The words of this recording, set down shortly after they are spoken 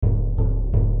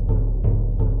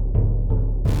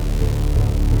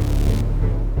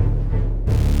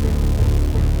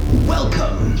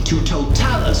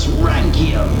Totalus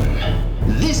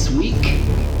Rankium. This week,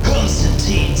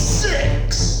 Constantine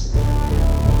 6.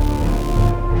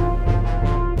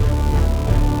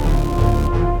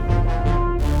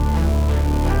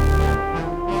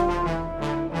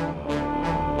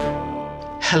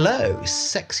 Hello,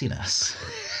 sexiness.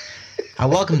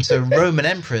 And welcome to Roman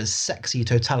Emperor's Sexy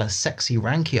Totalus Sexy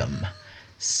Rankium.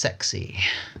 Sexy.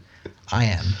 I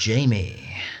am Jamie.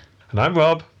 And I'm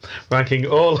Rob, ranking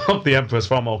all of the emperors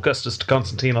from Augustus to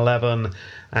Constantine 11.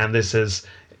 And this is,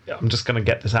 I'm just going to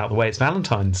get this out of the way, it's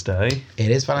Valentine's Day.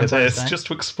 It is Valentine's Day. Just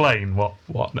to explain what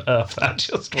on earth that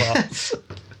just was.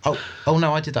 Oh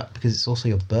no, I did that because it's also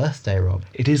your birthday, Rob.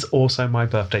 It is also my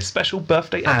birthday. Special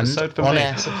birthday episode for on me.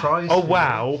 Air surprise. Oh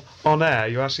wow, on air,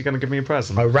 you're actually going to give me a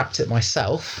present. I wrapped it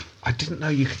myself. I didn't know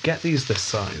you could get these this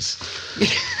size.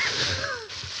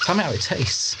 Tell me how it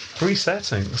tastes. 3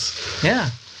 settings.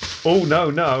 Yeah. Oh,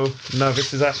 no,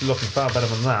 this is actually looking far better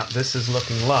than that. This is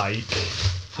looking like...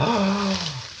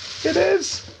 Oh, it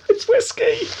is! It's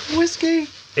whiskey! Whiskey!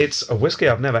 It's a whiskey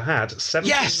I've never had.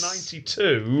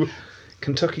 1792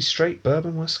 Kentucky Straight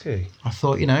Bourbon Whiskey. I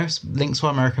thought, links to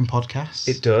our American podcast.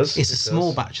 It does. It's a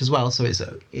small batch as well, so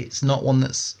it's not one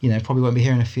that's, probably won't be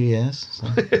here in a few years. So.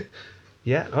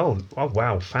 Yeah. Oh,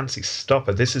 wow. Fancy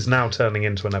stopper. This is now turning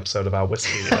into an episode of our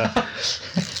whiskey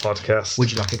podcast.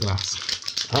 Would you like a glass?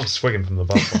 I'm swinging from the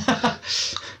bottle.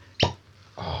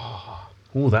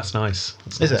 Oh, that's nice.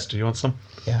 Is nice. it? Do you want some?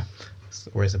 Yeah.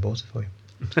 Or is it bought it for you?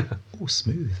 Oh,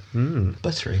 smooth.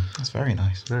 Buttery. That's very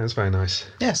nice. Yeah, that's very nice.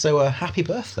 Yeah, so happy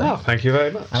birthday. Oh, thank you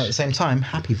very much. And at the same time,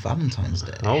 happy Valentine's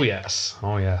Day. Oh, yes.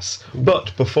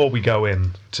 But before we go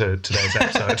into today's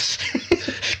episode,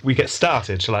 we get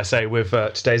started, shall I say, with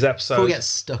today's episode. Before we get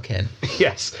stuck in.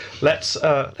 Yes. Let's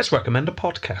recommend a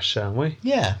podcast, shall we?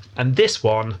 Yeah. And this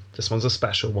one's a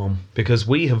special one, because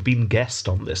we have been guest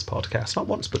on this podcast, not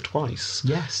once but twice.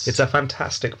 Yes. It's a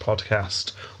fantastic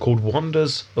podcast called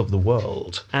Wonders of the World.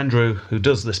 Andrew, who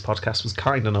does this podcast, was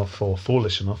kind enough or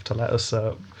foolish enough to let us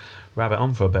rabbit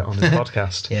on for a bit on his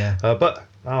podcast. Yeah. But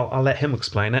I'll let him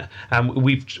explain it. And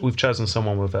we've chosen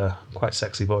someone with a quite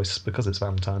sexy voice because it's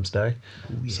Valentine's Day.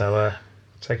 Ooh, yeah. So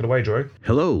take it away, Drew.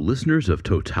 Hello, listeners of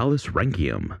Totalus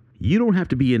Rankium. You don't have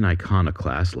to be an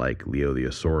iconoclast like Leo the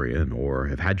Isaurian or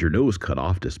have had your nose cut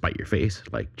off to spite your face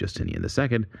like Justinian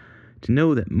II to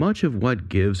know that much of what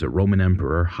gives a Roman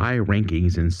emperor high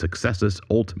rankings in Successus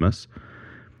Ultimus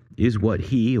is what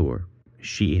he, or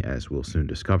she, as we'll soon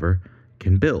discover,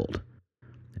 can build.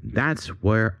 That's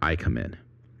where I come in.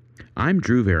 I'm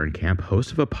Drew Varenkamp,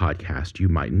 host of a podcast you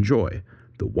might enjoy,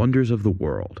 The Wonders of the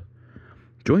World.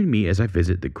 Join me as I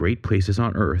visit the great places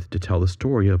on Earth to tell the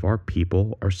story of our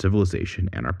people, our civilization,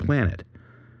 and our planet.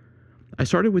 I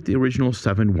started with the original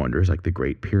 7 wonders like the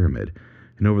Great Pyramid,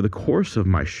 and over the course of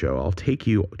my show, I'll take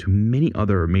you to many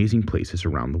other amazing places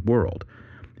around the world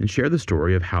and share the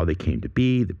story of how they came to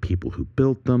be, the people who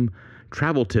built them,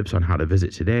 travel tips on how to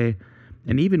visit today,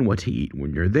 and even what to eat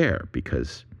when you're there,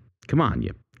 because, come on,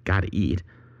 you gotta eat.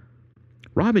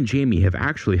 Rob and Jamie have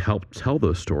actually helped tell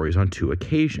those stories on 2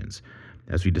 occasions,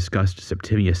 as we discussed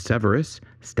Septimius Severus,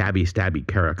 Stabby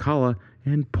Caracalla,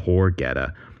 and Poor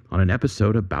Geta on an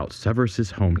episode about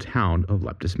Severus's hometown of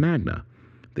Leptis Magna.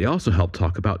 They also helped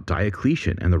talk about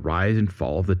Diocletian and the rise and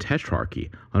fall of the Tetrarchy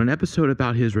on an episode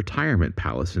about his retirement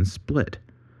palace in Split.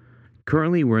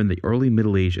 Currently, we're in the early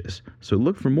Middle Ages, so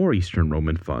look for more Eastern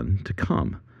Roman fun to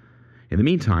come. In the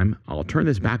meantime, I'll turn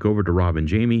this back over to Rob and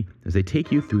Jamie as they take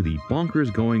you through the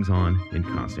bonkers goings-on in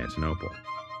Constantinople.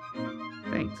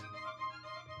 Thanks.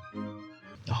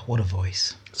 Oh, what a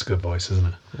voice. It's a good voice, isn't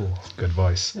it? Oh. Good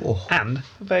voice. Oh. And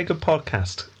a very good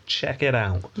podcast. Check it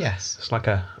out. Yes. It's like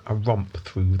a romp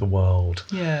through the world.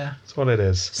 Yeah. That's what it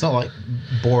is. It's not like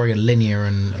boring and linear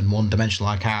and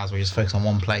one-dimensional like ours where you just focus on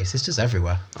one place. It's just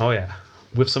everywhere. Oh, yeah.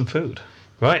 With some food.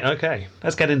 Right, okay.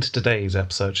 Let's get into today's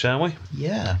episode, shall we?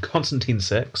 Yeah. Constantine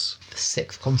 6. The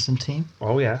 6th Constantine.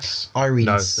 Oh, yes. Irene's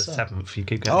son. son. No, it's the 7th. You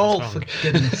keep getting Oh, it wrong. for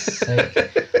goodness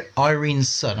sake. Irene's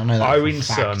son. I know that. Irene's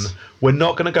son. We're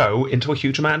not going to go into a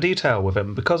huge amount of detail with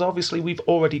him because obviously we've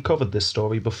already covered this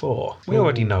story before. We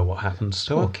already know what happens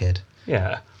to Poor him. kid.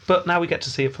 Yeah. But now we get to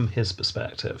see it from his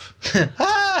perspective.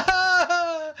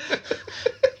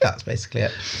 That's basically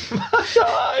it. My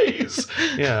eyes!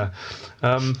 Yeah.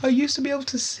 I used to be able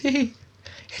to see.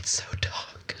 It's so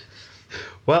dark.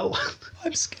 Well,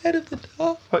 I'm scared of the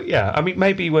dark. but yeah, I mean,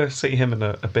 maybe we'll see him in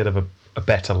a bit of a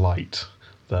better light.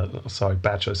 Sorry,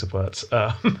 bad choice of words.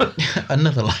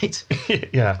 Another light.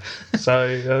 Yeah.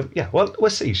 So, yeah, well, we'll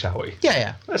see, shall we?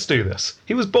 Yeah. Let's do this.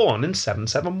 He was born in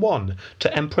 771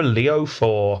 to Emperor Leo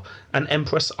IV and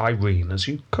Empress Irene, as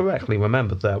you correctly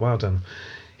remembered there. Well done.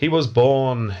 He was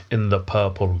born in the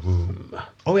Purple Room.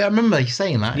 Oh, yeah, I remember you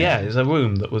saying that. Yeah, it's a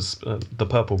room that was the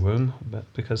Purple Room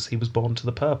because he was born to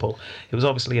the purple. He was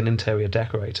obviously an interior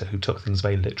decorator who took things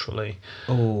very literally.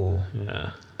 Oh.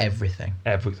 Yeah. Everything.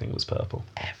 Everything was purple.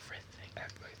 Everything.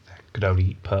 Could only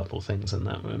eat purple things in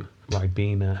that room.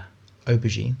 Ribena,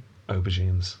 Aubergine.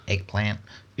 aubergines. Eggplant.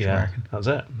 Yeah, American. that was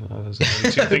it. That was the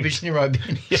only two things. Aubergine,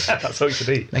 ribena. Yeah, that's all you could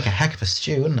eat. Make a heck of a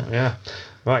stew, wouldn't it? Yeah.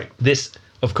 Right. This,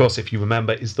 of course, if you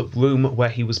remember, is the room where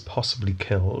he was possibly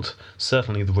killed.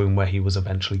 Certainly the room where he was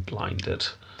eventually blinded.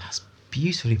 That's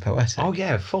beautifully poetic. Oh,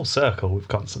 yeah, full circle with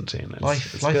Constantine.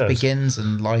 Life good. begins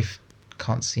and life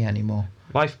can't see anymore.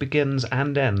 Life begins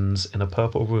and ends in a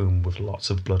purple room with lots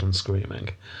of blood and screaming.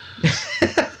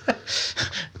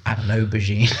 And an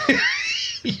aubergine.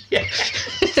 Yeah.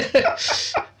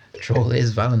 After all, it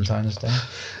is Valentine's Day.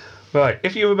 Right,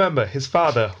 if you remember, his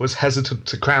father was hesitant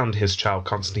to crown his child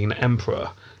Constantine emperor.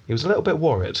 He was a little bit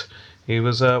worried. He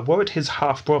was worried his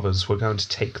half-brothers were going to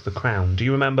take the crown. Do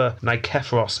you remember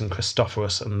Nikephoros and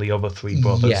Christophorus and the other three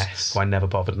brothers Yes. who I never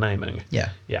bothered naming?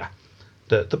 Yeah. Yeah.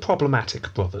 The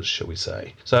problematic brothers, shall we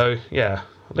say. So, yeah,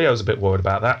 Leo's a bit worried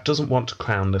about that, doesn't want to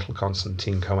crown little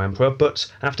Constantine co-emperor, but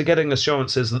after getting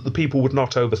assurances that the people would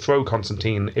not overthrow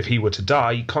Constantine if he were to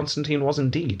die, Constantine was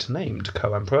indeed named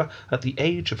co-emperor at the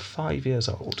age of 5 years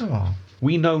old. Oh.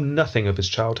 We know nothing of his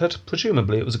childhood.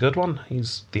 Presumably it was a good one.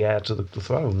 He's the heir to the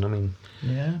throne. I mean,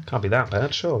 Yeah. can't be that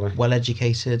bad, surely. Well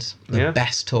educated. The Yeah.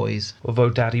 best toys. Although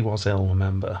Daddy was ill,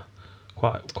 remember.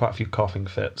 Quite a few coughing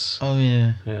fits. Oh,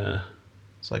 yeah. Yeah.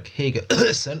 It's like, here you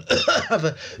go, son. Have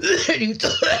a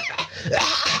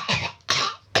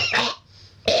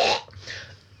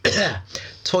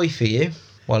toy for you.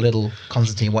 While little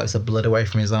Constantine wipes the blood away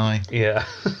from his eye. Yeah.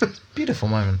 Beautiful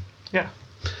moment. Yeah.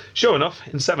 Sure enough,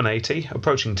 in 780,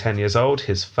 approaching 10 years old,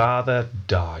 his father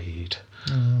died.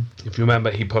 If you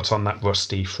remember, he put on that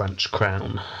rusty French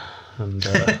crown. And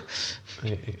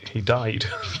he died.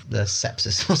 The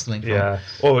sepsis or something. Yeah.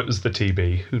 Or it was the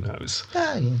TB. Who knows?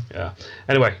 Ah, yeah. Yeah.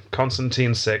 Anyway,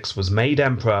 Constantine VI was made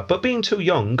emperor, but being too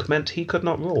young meant he could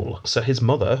not rule. So his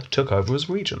mother took over as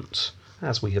regent,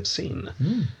 as we have seen.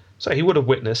 So he would have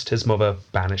witnessed his mother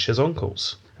banish his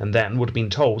uncles, and then would have been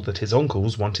told that his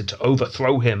uncles wanted to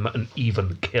overthrow him and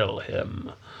even kill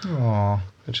him. Aw.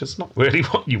 Which is not really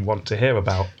what you want to hear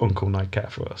about Uncle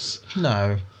Nikephoros.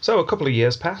 No. So a couple of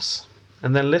years pass,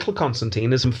 and then little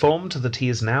Constantine is informed that he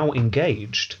is now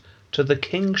engaged to the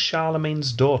King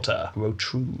Charlemagne's daughter,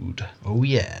 Rotrude, Oh,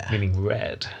 yeah. meaning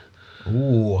red.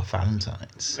 Ooh,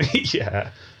 Valentine's. Yeah,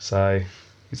 so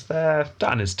he's there,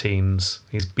 down in his teens.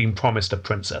 He's been promised a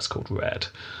princess called Red.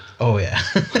 Oh, yeah.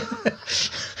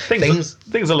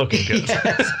 Things are looking good.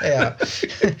 Yes,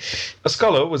 yeah. A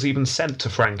scholar was even sent to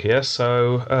Francia,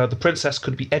 so the princess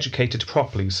could be educated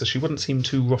properly, so she wouldn't seem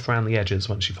too rough around the edges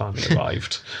when she finally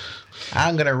arrived.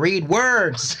 I'm going to read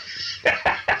words.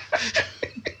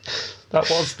 That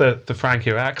was the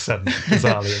Francia accent,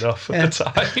 bizarrely enough, at the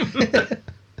time.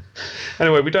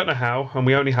 Anyway, we don't know how, and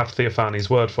we only have Theophanes'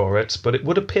 word for it, but it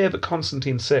would appear that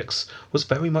Constantine VI was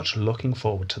very much looking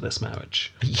forward to this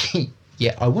marriage.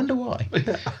 Yeah, I wonder why.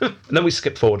 And then we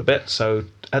skip forward a bit, so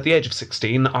at the age of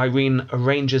 16, Irene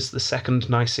arranges the Second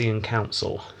Nicene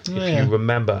Council. Yeah. If you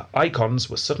remember, icons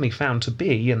were suddenly found to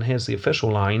be, and here's the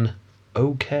official line,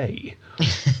 okay.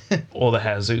 All the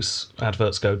Jesus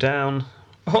adverts go down.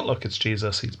 Oh, look, it's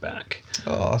Jesus, he's back.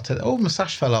 Oh,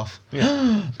 moustache fell off.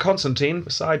 Yeah. Constantine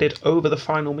presided over the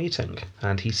final meeting,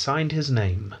 and he signed his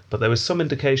name. But there was some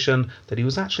indication that he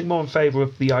was actually more in favour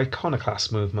of the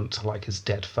iconoclast movement, like his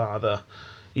dead father.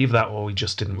 Either that or he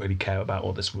just didn't really care about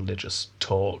all this religious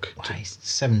talk. Why, he's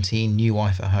 17, new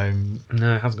wife at home.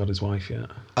 No, he hasn't got his wife yet.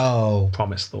 Oh,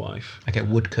 Promised the wife. I get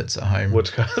woodcuts at home.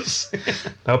 Woodcuts.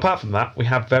 Now, apart from that, we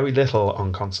have very little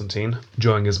on Constantine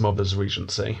during his mother's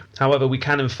regency. However, we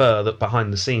can infer that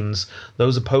behind the scenes,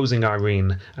 those opposing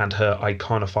Irene and her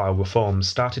iconophile reforms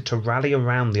started to rally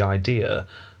around the idea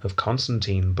of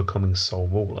Constantine becoming sole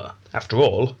ruler. After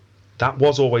all, that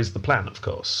was always the plan, of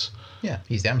course. Yeah,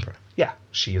 he's the emperor. Yeah,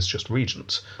 she is just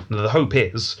regent. And the hope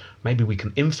is maybe we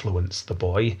can influence the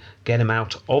boy, get him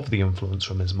out of the influence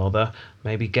from his mother,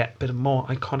 maybe get a bit more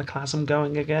iconoclasm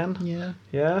going again. Yeah.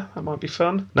 Yeah, that might be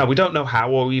fun. Now, we don't know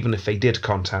how or even if they did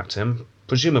contact him.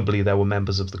 Presumably there were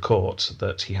members of the court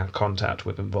that he had contact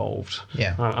with involved.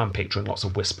 Yeah. I'm picturing lots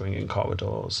of whispering in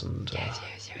corridors and...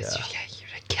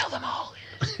 Kill them all.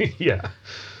 Yeah.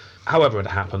 However it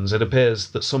happens, it appears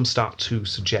that some start to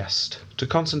suggest to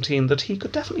Constantine that he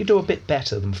could definitely do a bit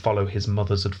better than follow his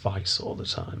mother's advice all the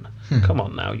time. Come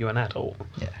on now, you're an adult.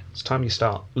 Yeah. It's time you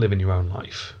start living your own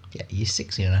life. Yeah, you're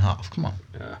 16 and a half. Come on.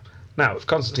 Yeah. Now, if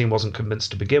Constantine wasn't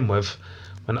convinced to begin with,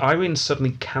 when Irene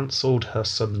suddenly cancelled her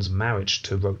son's marriage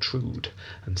to Rotrude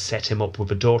and set him up with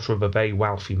the daughter of a very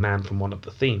wealthy man from one of the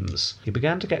themes, he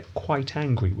began to get quite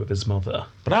angry with his mother.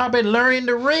 But I've been learning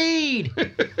to read.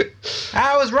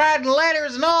 I was writing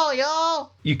letters and all,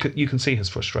 y'all. You can see his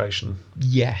frustration.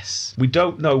 Yes. We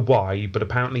don't know why, but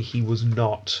apparently he was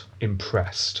not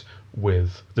impressed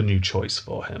with the new choice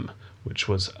for him, which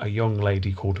was a young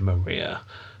lady called Maria.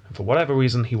 And for whatever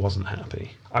reason, he wasn't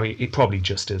happy. I mean, it probably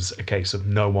just is a case of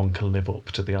no one can live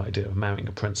up to the idea of marrying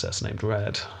a princess named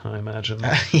Red, I imagine.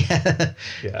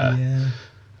 Yeah.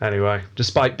 Anyway,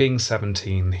 despite being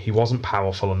 17, he wasn't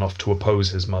powerful enough to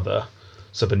oppose his mother,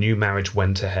 so the new marriage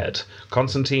went ahead.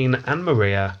 Constantine and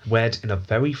Maria wed in a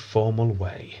very formal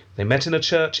way. They met in a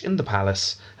church in the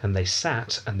palace, and they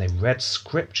sat and they read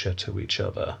scripture to each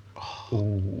other.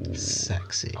 Ooh.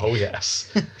 Sexy. Oh, yes.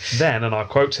 Then, and I'll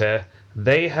quote here,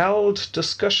 they held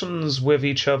discussions with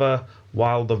each other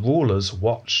while the rulers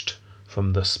watched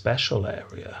from the special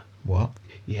area. What?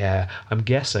 Yeah, I'm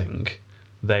guessing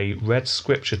they read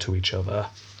scripture to each other,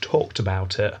 talked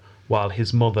about it, while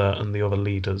his mother and the other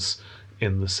leaders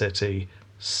in the city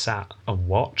sat and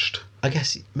watched. I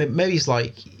guess maybe it's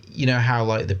like, you know how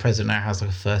like the president now has like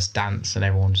a first dance and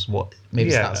everyone's maybe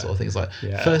it's that sort of thing. It's like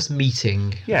first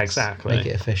meeting. Yeah, exactly. Make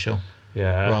it official.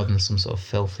 Yeah. Rather than some sort of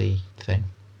filthy thing.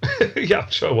 Yeah,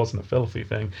 I'm sure it wasn't a filthy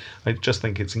thing. I just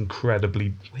think it's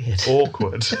incredibly Weird.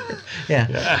 awkward.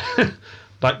 Yeah.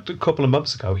 Like a couple of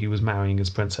months ago, he was marrying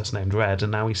his princess named Red,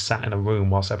 and now he's sat in a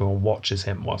room whilst everyone watches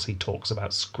him whilst he talks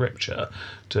about scripture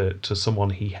to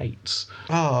someone he hates.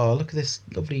 Oh, look at this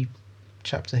lovely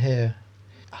chapter here.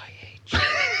 I hate you.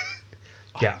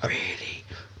 Yeah. I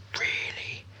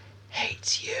really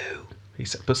hate you. He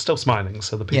said, but still smiling,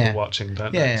 so the people watching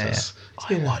don't notice.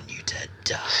 I want you to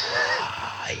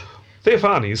die.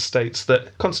 Theophanes states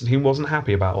that Constantine wasn't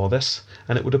happy about all this,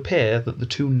 and it would appear that the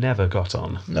two never got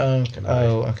on. No.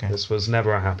 Oh, okay. This was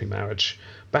never a happy marriage.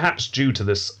 Perhaps due to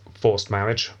this forced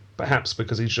marriage, perhaps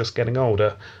because he's just getting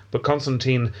older, but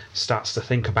Constantine starts to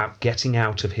think about getting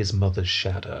out of his mother's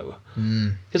shadow.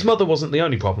 His mother wasn't the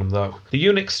only problem, though. The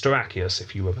eunuch Staurakius,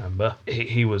 if you remember,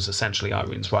 he was essentially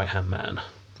Irene's right-hand man.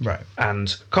 Right.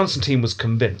 And Constantine was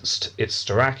convinced it's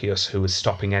Staurakius who is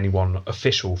stopping anyone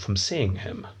official from seeing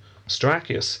him.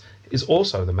 Staurakius is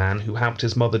also the man who helped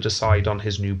his mother decide on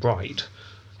his new bride.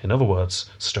 In other words,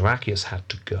 Staurakius had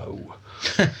to go.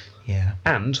 Yeah.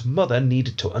 And Mother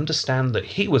needed to understand that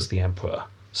he was the emperor,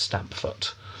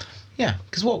 Stampfoot. Yeah,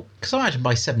 because I imagine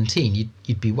by 17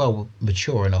 you'd be well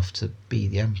mature enough to be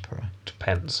the emperor.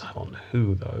 Depends on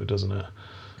who, though, doesn't it?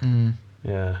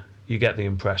 Yeah. You get the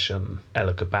impression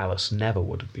Elagabalus never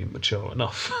would have been mature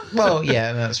enough. Well,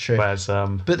 yeah, that's true. Whereas,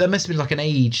 but there must have been like an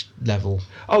age level.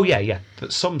 Oh, yeah.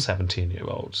 But some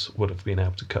 17-year-olds would have been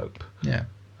able to cope. Yeah.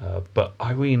 But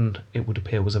Irene, it would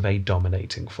appear, was a very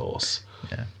dominating force.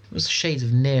 Yeah. It was shades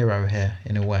of Nero here,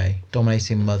 in a way.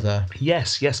 Dominating mother.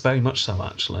 Yes, very much so,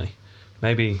 actually.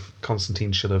 Maybe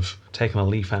Constantine should have taken a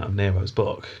leaf out of Nero's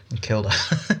book. And killed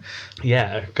her.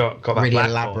 Yeah, got that really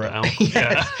blackboard elaborate.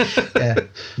 out. Yeah.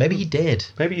 Maybe he did.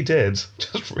 Maybe he did.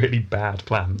 Just really bad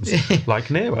plans. Like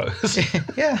Nero's.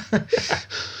 Yeah.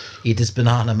 Eat this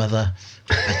banana, mother.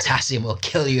 Potassium will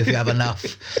kill you if you have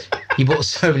enough. He bought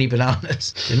so many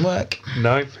bananas. Didn't work.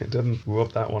 No, it didn't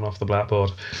rub that one off the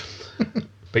blackboard.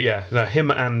 But yeah,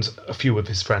 him and a few of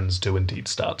his friends do indeed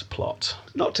start to plot.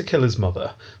 Not to kill his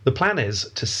mother. The plan is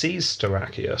to seize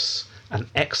Staurakius and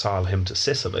exile him to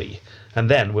Sicily, and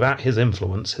then, without his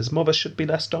influence, his mother should be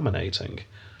less dominating.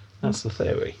 That's the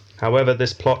theory. However,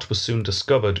 this plot was soon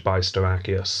discovered by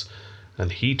Staurakius, and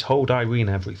he told Irene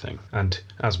everything. And,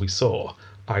 as we saw,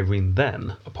 Irene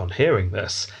then, upon hearing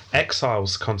this,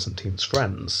 exiles Constantine's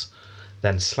friends,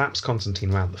 then slaps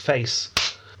Constantine round the face,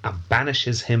 and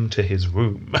banishes him to his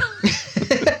room.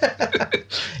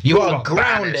 You are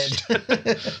grounded.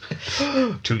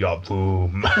 To your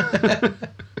room.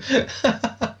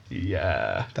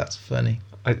 Yeah. That's funny.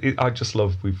 I just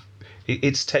love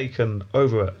it's taken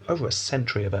over a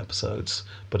century of episodes,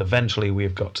 but eventually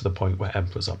we've got to the point where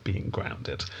emperors are being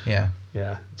grounded. Yeah.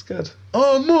 Yeah, it's good.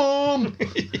 Oh, Mom!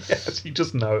 Yes, you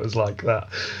just know it was like that.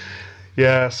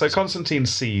 Yeah, so Constantine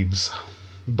seethes,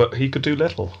 but he could do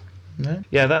little. No?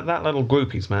 Yeah, that little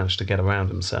group he's managed to get around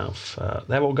himself,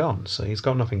 they're all gone, so he's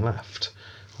got nothing left.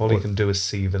 All he can do is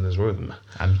seethe in his room.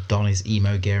 And don his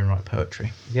emo gear and write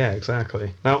poetry. Yeah,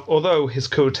 exactly. Now, although his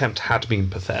coup attempt had been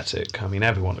pathetic, I mean,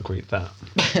 everyone agreed that.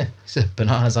 So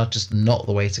bananas are just not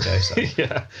the way to go, so.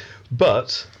 Yeah,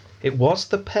 but it was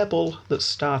the pebble that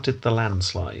started the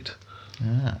landslide.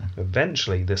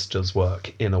 Eventually, this does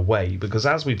work in a way, because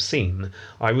as we've seen,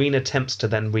 Irene attempts to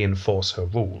then reinforce her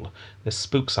rule. This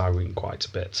spooks Irene quite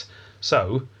a bit.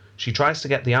 So, she tries to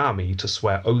get the army to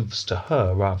swear oaths to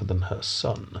her rather than her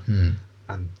son.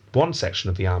 And one section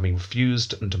of the army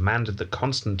refused and demanded that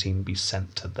Constantine be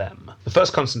sent to them. The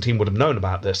first Constantine would have known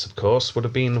about this, of course, would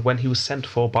have been when he was sent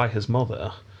for by his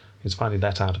mother. He was finally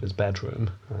let out of his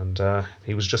bedroom, and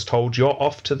he was just told, "You're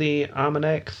off to the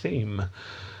Armeniac theme.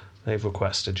 They've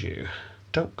requested you.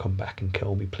 Don't come back and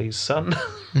kill me, please, son."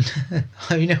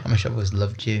 You know how much I've always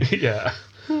loved you. Yeah.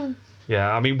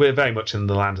 Yeah, I mean, we're very much in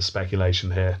the land of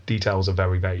speculation here. Details are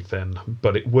very, very thin.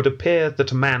 But it would appear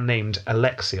that a man named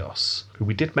Alexios, who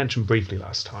we did mention briefly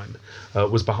last time,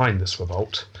 was behind this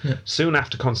revolt. Yeah. Soon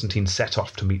after Constantine set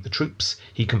off to meet the troops,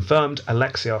 he confirmed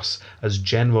Alexios as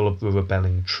general of the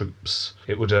rebelling troops.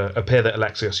 It would appear that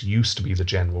Alexios used to be the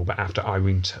general, but after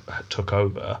Irene took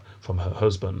over from her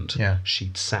husband,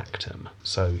 she'd sacked him.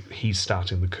 So he's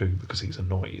starting the coup because he's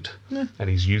annoyed. And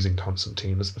he's using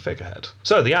Constantine as the figurehead.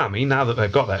 So the army, now that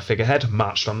they've got their figurehead,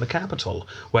 marched on the capital,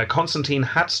 where Constantine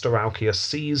had Stauraucia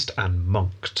seized and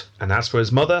monked. And as for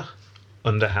his mother,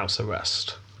 under house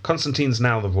arrest. Constantine's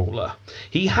now the ruler.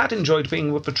 He had enjoyed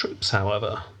being with the troops,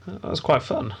 however. That was quite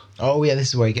fun. Oh, yeah, this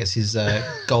is where he gets his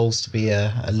goals to be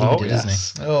a leader,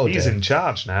 isn't he? Oh, he's dear. in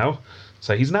charge now.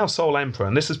 So he's now sole emperor,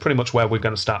 and this is pretty much where we're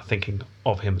going to start thinking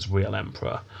of him as real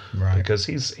emperor. Right. Because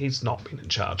he's not been in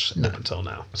charge up until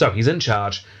now. So he's in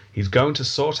charge. He's going to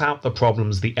sort out the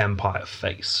problems the empire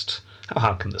faced. How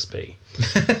hard can this be?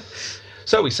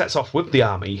 So he sets off with the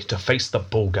army to face the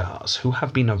Bulgars, who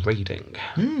have been raiding.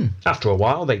 After a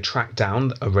while, they track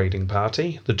down a raiding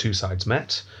party. The two sides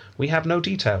met. We have no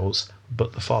details,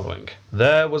 but the following.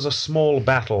 There was a small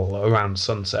battle around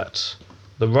sunset.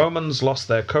 The Romans lost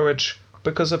their courage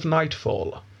because of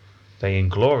nightfall. They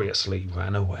ingloriously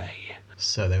ran away.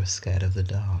 So they were scared of the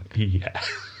dark. Yeah.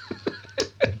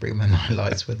 They bring my night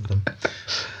lights with them.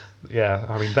 Yeah,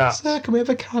 I mean, that... Sir, can we have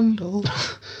a candle?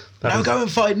 That No, is- go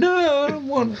and fight. No, I don't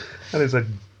want. That is a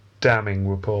damning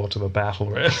report of a battle,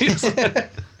 really. isn't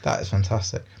it? That is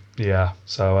fantastic. Yeah,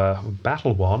 so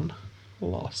battle won,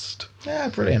 lost. Yeah,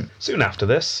 brilliant. Soon after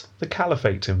this, the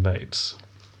Caliphate invades.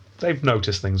 They've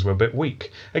noticed things were a bit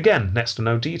weak. Again, next to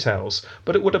no details,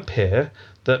 but it would appear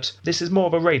that this is more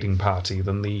of a raiding party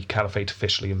than the Caliphate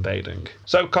officially invading.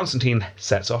 So Constantine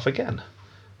sets off again,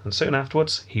 and soon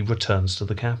afterwards he returns to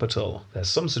the capital. There's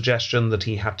some suggestion that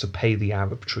he had to pay the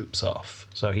Arab troops off,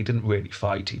 so he didn't really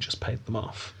fight, he just paid them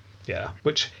off. Yeah,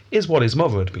 which is what his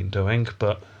mother had been doing,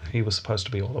 but he was supposed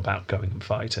to be all about going and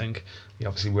fighting. He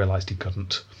obviously realised he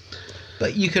couldn't.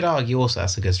 But you could argue also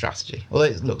that's a good strategy. Although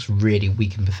it looks really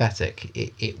weak and pathetic,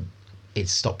 it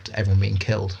stopped everyone being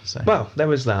killed. So. Well,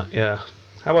 there is that, yeah.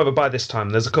 However, by this time,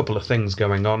 there's a couple of things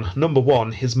going on. Number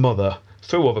one, his mother,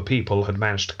 through other people, had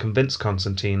managed to convince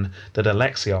Constantine that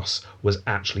Alexios was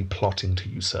actually plotting to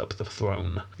usurp the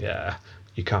throne. Yeah,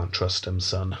 you can't trust him,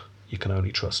 son. You can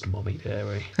only trust mummy,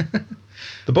 dearie.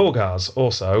 The Bulgars,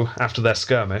 also, after their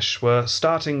skirmish, were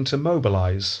starting to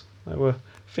mobilise. They were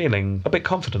feeling a bit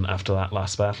confident after that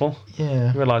last battle.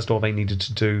 Yeah. Realised all they needed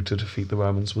to do to defeat the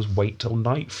Romans was wait till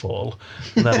nightfall,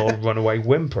 and then all run away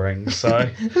whimpering. So,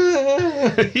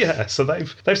 yeah, so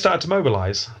they've started to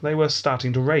mobilise. They were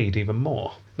starting to raid even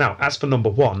more. Now, as for number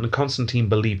one, Constantine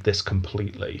believed this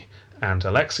completely, and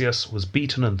Alexios was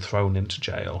beaten and thrown into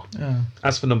jail. Oh.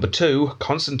 As for number two,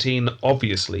 Constantine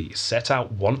obviously set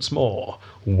out once more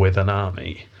with an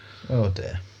army. Oh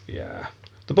dear. Yeah.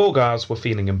 The Bulgars were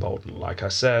feeling emboldened, like I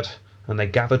said, and they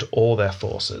gathered all their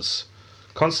forces.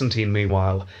 Constantine,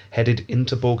 meanwhile, headed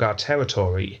into Bulgar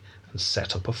territory and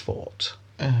set up a fort.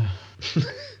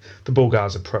 The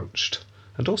Bulgars approached,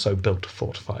 and also built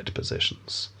fortified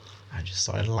positions. I just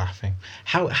started laughing.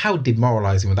 How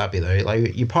demoralising would that be, though?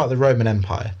 Like, you're part of the Roman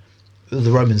Empire,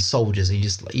 the Roman soldiers,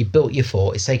 and you built your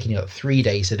fort. It's taken you like 3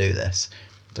 days to do this,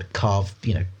 to carve,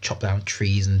 chop down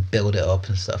trees and build it up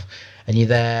and stuff. And you're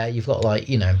there. You've got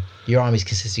your army's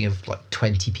consisting of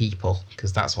 20 people,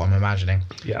 because that's what I'm imagining.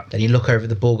 Yeah. Then you look over at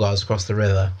the Bulgars across the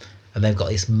river, and they've got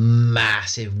this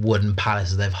massive wooden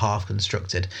palace that they've half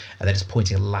constructed, and they're just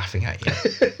pointing and laughing at you.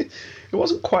 It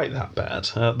wasn't quite that bad.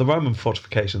 The Roman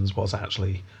fortifications was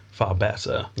actually far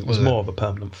better. It was Was it? more of a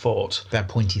permanent fort. They're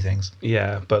pointy things.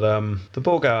 Yeah, but the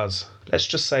Bulgars, let's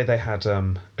just say they had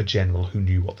a general who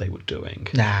knew what they were doing.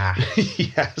 Nah.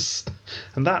 Yes.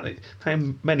 And that,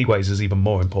 in many ways, is even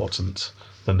more important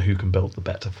than who can build the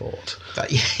better fort.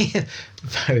 Yeah,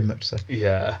 very much so.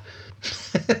 Yeah.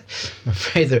 I'm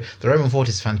afraid the Roman fort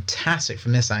is fantastic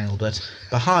from this angle, but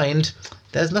behind,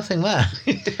 There's nothing there.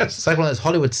 Yes. It's like one of those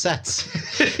Hollywood sets.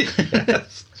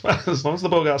 Yes. Well, as long as the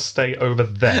Bulgars stay over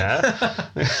there,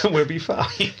 we'll be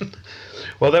fine.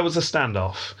 Well, there was a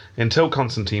standoff until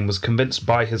Constantine was convinced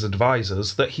by his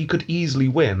advisors that he could easily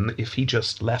win if he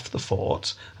just left the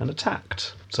fort and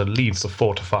attacked. So leave the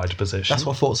fortified position. That's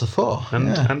what forts are for. and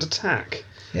attack.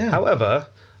 Yeah. However,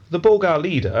 the Bulgar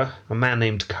leader, a man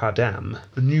named Kardam,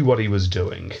 knew what he was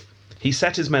doing. He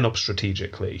set his men up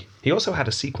strategically. He also had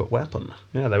a secret weapon.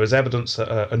 Yeah, there was evidence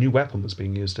that a new weapon was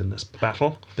being used in this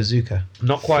battle. Bazooka.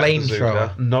 Not quite a bazooka,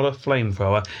 Flamethrower. not a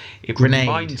flamethrower. It Grenade.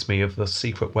 reminds me of the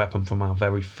secret weapon from our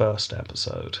very first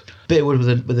episode. Bit of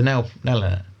wood with a nail in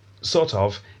it. Sort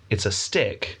of. It's a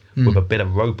stick with a bit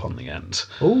of rope on the end.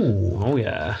 Ooh. Oh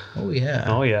yeah. Oh, yeah.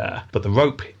 Oh yeah. But the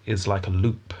rope is like a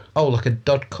loop. Oh, like a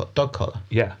dog collar.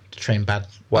 Yeah. To train bad.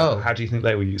 Well, Oh. how do you think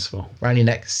they were useful? Round your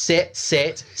neck. Sit,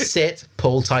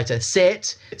 pull tighter.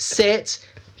 Sit,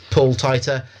 pull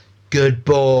tighter. Good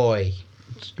boy.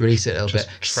 Release it a little bit.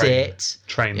 Sit.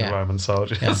 Train Yeah. the Roman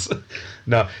soldiers.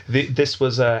 No, this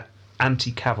was a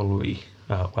anti-cavalry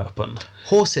weapon.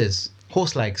 Horses.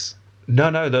 Horse legs.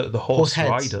 No, the horse heads.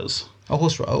 riders. Oh,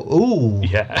 horse. Ooh.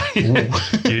 Yeah.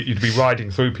 You'd be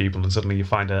riding through people and suddenly you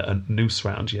find a noose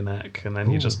round your neck and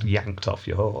then you're just yanked off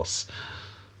your horse.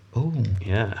 Ooh.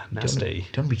 Yeah, nasty.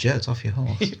 Don't be jerked off your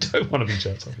horse. You don't want to be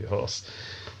jerked off your horse,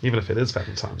 even if it is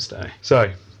Valentine's Day.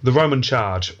 So, the Roman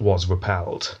charge was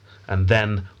repelled, and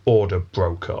then order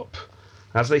broke up.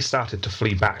 As they started to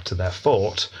flee back to their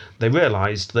fort, they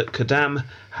realised that Kardam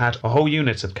had a whole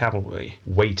unit of cavalry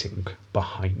waiting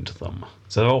behind them.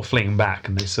 So they're all fleeing back,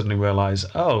 and they suddenly realise,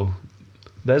 oh,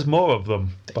 there's more of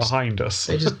them behind us.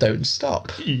 They just don't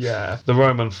stop. Yeah. The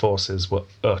Roman forces were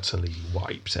utterly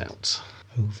wiped out.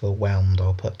 Overwhelmed,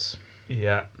 I'll put.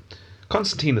 Yeah.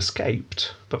 Constantine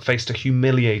escaped, but faced a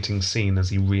humiliating scene as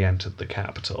he re-entered the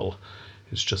capital.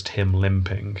 It's just him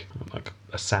limping, like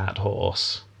a sad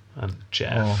horse, and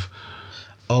Jeff.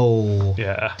 Oh.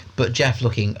 Yeah. But Jeff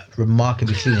looking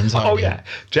remarkably clean and tidy. Oh, yeah.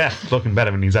 Jeff looking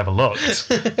better than he's ever looked.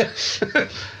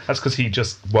 That's because he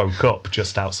just woke up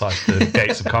just outside the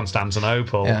gates of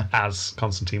Constantinople as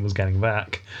Constantine was getting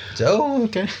back. Oh,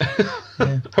 okay.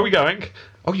 Are we going?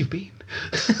 Oh, you've been.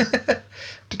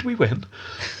 Did we win?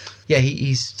 Yeah,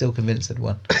 he's still convinced they'd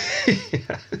won.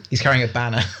 He's carrying a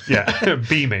banner. Yeah,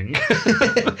 beaming.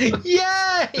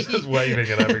 Yay! Just waving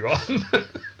at everyone.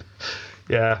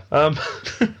 Yeah.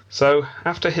 So,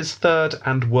 after his third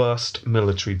and worst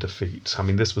military defeat, I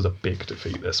mean, this was a big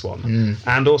defeat, this one,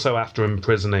 and also after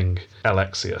imprisoning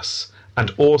Alexius,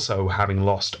 and also having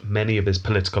lost many of his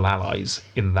political allies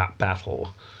in that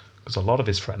battle, because a lot of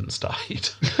his friends died.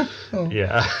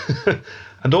 Yeah.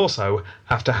 And also,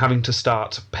 after having to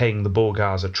start paying the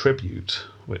Bulgars a tribute,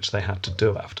 which they had to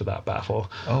do after that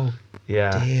battle. Oh,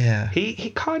 yeah. dear.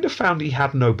 He kind of found he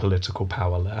had no political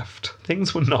power left.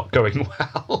 Things were not going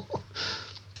well.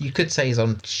 You could say he's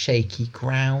on shaky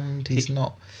ground. He's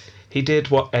not... He did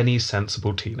what any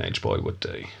sensible teenage boy would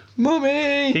do.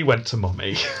 Mummy! He went to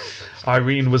Mummy.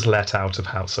 Irene was let out of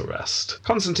house arrest.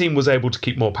 Constantine was able to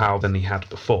keep more power than he had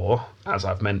before. As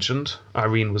I've mentioned,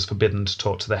 Irene was forbidden to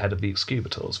talk to the head of the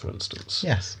Excubitors, for instance.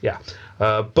 Yes. Yeah.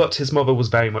 But his mother was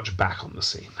very much back on the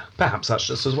scene. Perhaps that's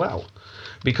just as well.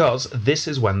 Because this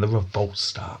is when the revolts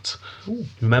start. Ooh.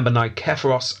 Remember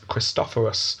Nikephoros,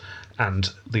 Christophorus, and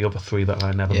the other three that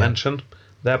I never mentioned?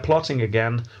 They're plotting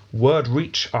again. Word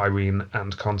reach Irene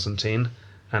and Constantine.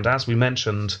 And as we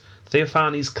mentioned,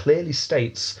 Theophanes clearly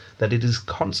states that it is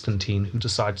Constantine who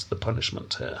decides the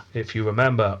punishment here. If you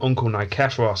remember, Uncle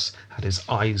Nikephoros had his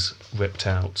eyes ripped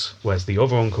out, whereas the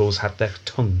other uncles had their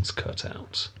tongues cut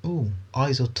out. Ooh,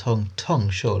 eyes or tongue? Tongue,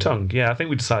 surely. Tongue, yeah, I think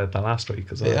we decided that last week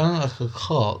as well. Yeah, like a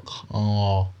cock.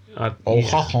 Oh. Yeah.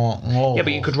 Oh. Yeah,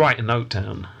 but you could write a note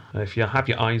down if you have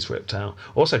your eyes ripped out.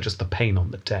 Also, just the pain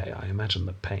on the day. I imagine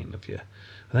the pain of you.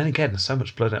 And then again, there's so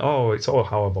much blood. Oh, it's all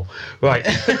horrible. Right.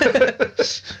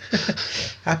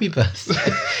 Happy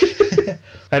birthday.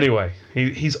 Anyway,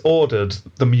 he's ordered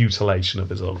the mutilation of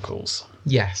his uncles.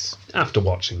 Yes. After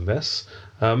watching this,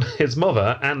 his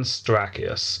mother,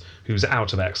 Anstracius, who's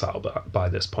out of exile by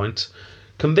this point,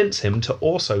 convince him to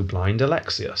also blind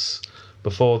Alexius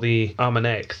before the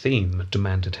Armeniac theme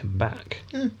demanded him back.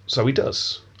 So he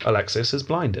does. Alexius is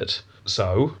blinded.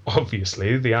 So,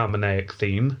 obviously, the Armeniac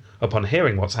theme, upon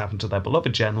hearing what's happened to their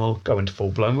beloved general, go into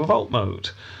full-blown revolt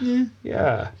mode.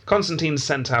 Yeah. Constantine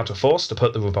sent out a force to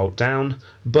put the revolt down,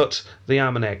 but the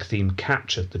Armeniac theme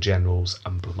captured the generals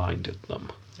and blinded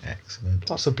them. Excellent.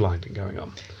 Lots of blinding going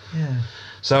on. Yeah.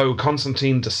 So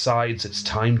Constantine decides it's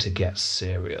time to get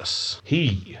serious.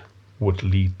 He would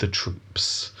lead the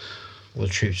troops. Well,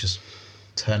 the troops just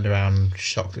turned around,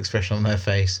 shocked expression on their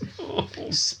face,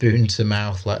 spoon to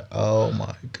mouth, like, oh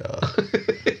my god.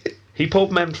 He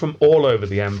pulled men from all over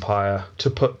the empire to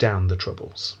put down the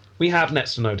troubles. We have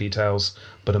next to no details,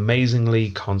 but amazingly,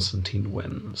 Constantine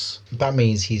wins. That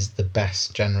means he's the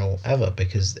best general ever,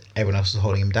 because everyone else was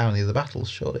holding him down in the other battles,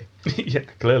 surely. Yeah,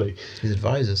 clearly. His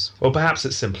advisors. Well, perhaps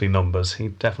it's simply numbers. He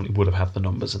definitely would have had the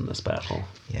numbers in this battle.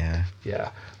 Yeah.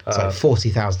 Yeah. It's like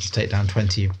 40,000 to take down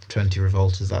 20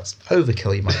 revolters. That's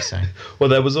overkill, you might say. Well,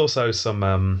 there was also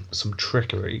some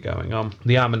trickery going on.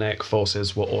 The Armeniac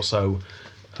forces were also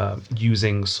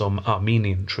using some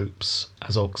Armenian troops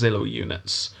as auxiliary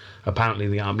units. Apparently,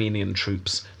 the Armenian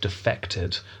troops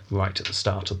defected right at the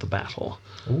start of the battle.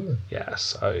 Ooh. Yeah,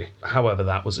 so however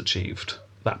that was achieved,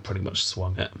 that pretty much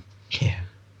swung it. Yeah.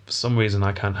 For some reason,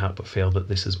 I can't help but feel that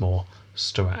this is more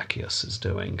Staurakius'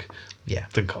 doing Yeah.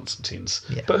 than Constantine's.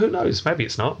 Yeah. But who knows? Maybe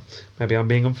it's not. Maybe I'm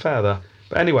being unfair there.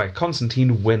 But anyway,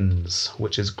 Constantine wins,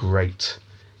 which is great.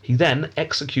 He then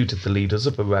executed the leaders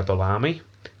of the rebel army,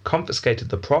 confiscated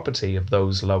the property of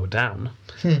those lower down,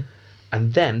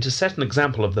 and then, to set an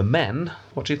example of the men,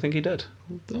 what do you think he did?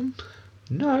 Them?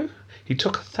 No, he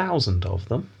took 1,000 of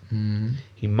them.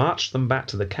 He marched them back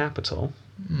to the capital.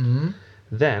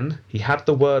 Then he had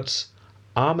the words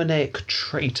Armeniac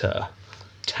traitor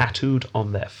tattooed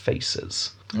on their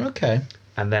faces, Okay.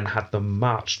 and then had them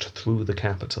marched through the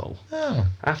capital. Oh,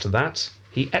 After that,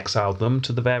 he exiled them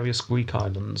to the various Greek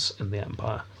islands in the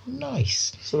empire.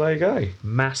 nice. So there you go.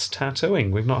 Mass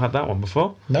tattooing. We've not had that one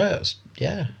before. No, it's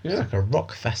Yeah. like a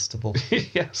rock festival.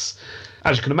 Yes.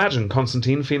 As you can imagine,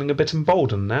 Constantine feeling a bit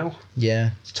emboldened now.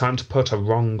 Yeah. It's time to put a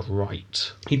wrong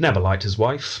right. He'd never liked his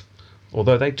wife,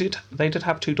 although they did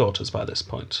have 2 daughters by this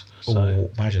point. So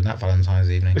Oh, imagine that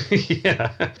Valentine's evening.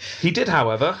 yeah. He did,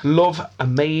 however, love a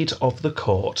maid of the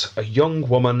court, a young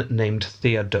woman named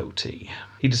Theodote.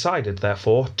 He decided,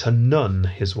 therefore, to nun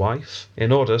his wife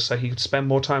in order so he could spend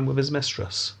more time with his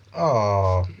mistress.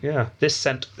 Oh, Yeah. This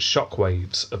sent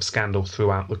shockwaves of scandal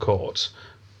throughout the court.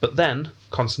 But then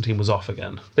Constantine was off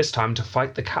again, this time to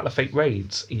fight the Caliphate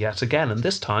raids yet again, and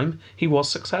this time he was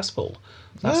successful.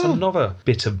 That's Oh. another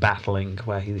bit of battling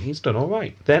where he's done all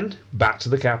right. Then, back to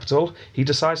the capital, he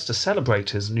decides to celebrate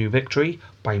his new victory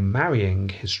by marrying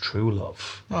his true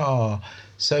love. oh.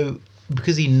 So,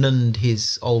 because he nunned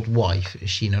his old wife, is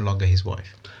she no longer his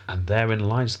wife? And therein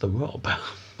lies the rub.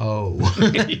 Oh.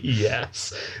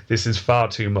 Yes, this is far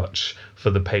too much for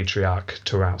the patriarch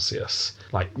Tarausius.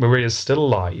 Like, Maria's still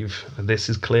alive, and this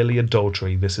is clearly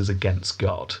adultery, this is against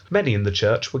God. Many in the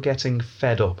church were getting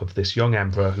fed up of this young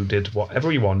emperor who did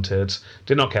whatever he wanted,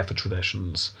 did not care for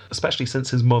traditions, especially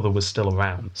since his mother was still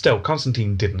around. Still,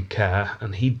 Constantine didn't care,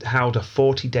 and he held a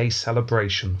 40-day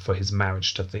celebration for his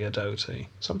marriage to Theodote.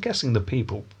 So I'm guessing the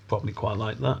people probably quite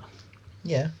like that.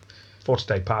 Yeah.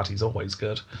 40-day party's always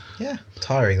good. Yeah.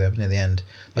 Tiring though, near the end.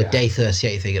 Like Yeah. day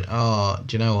 38, thinking, oh,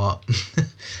 do you know what?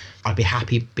 I'd be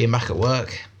happy being back at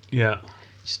work. Yeah.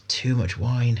 Just too much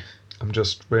wine. I'm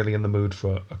just really in the mood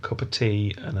for a cup of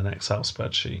tea and an Excel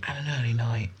spreadsheet. And an early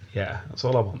night. Yeah, that's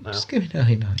all I want now. Just give me an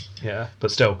early night. Yeah,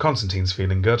 but still, Constantine's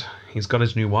feeling good. He's got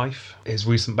his new wife. His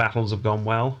recent battles have gone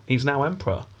well. He's now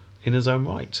emperor in his own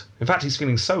right. In fact, he's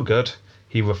feeling so good,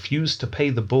 he refused to pay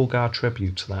the Bulgar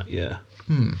tribute that year.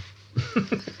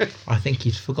 I think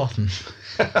he's forgotten.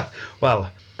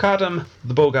 Well, Kardam,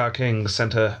 the Bulgar king,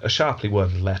 sent a sharply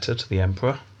worded letter to the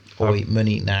emperor. Oi,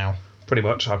 money now. Pretty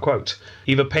much, I'll quote,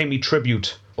 "Either pay me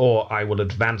tribute, or I will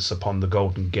advance upon the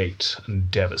Golden Gate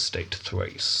and devastate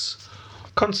Thrace."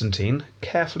 Constantine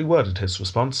carefully worded his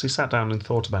response. He sat down and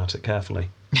thought about it carefully.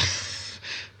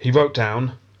 He wrote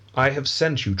down, "I have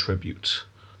sent you tribute,"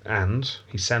 and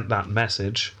he sent that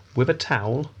message with a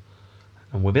towel,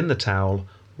 and within the towel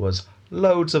was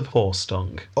loads of horse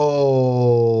dung.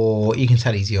 Oh, you can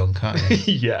tell he's young, can't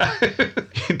you? Yeah. You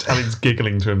can tell he's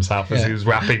giggling to himself as Yeah. he was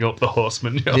wrapping up the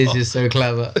horseman. This is so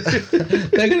clever.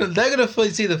 they're gonna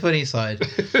see the funny side.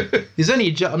 There's only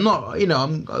a I'm not, we've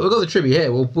got the tribute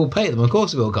here. We'll pay them, of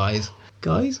course we will, guys.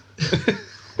 Guys.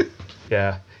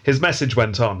 Yeah. His message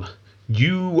went on.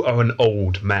 "You are an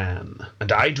old man,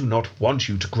 and I do not want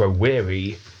you to grow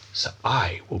weary, so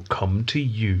I will come to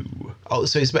you." Oh,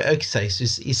 so he's okay. So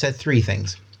he said 3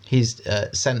 things. He's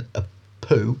sent a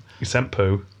poo. He sent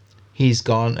poo. He's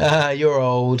gone. You're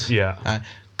old. Yeah.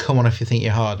 Come on, if you think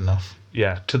you're hard enough.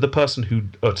 Yeah, to the person who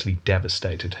utterly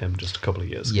devastated him just a couple of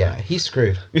years ago. Yeah, he's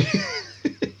screwed.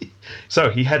 So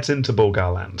he heads into Bulgar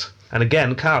land. And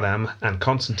again, Kardam and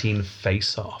Constantine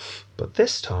face off. But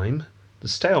this time, The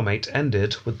stalemate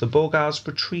ended with the Bulgars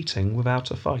retreating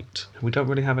without a fight. We don't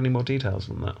really have any more details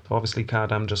on that. Obviously,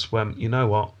 Kardam just went, you know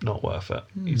what, not worth it.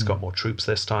 He's got more troops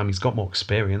this time. He's got more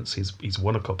experience. He's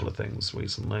won a couple of things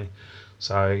recently.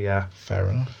 So, yeah. Fair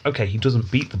enough. Okay, he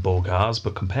doesn't beat the Bulgars,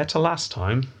 but compared to last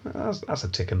time, that's a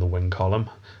tick in the win column.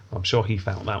 I'm sure he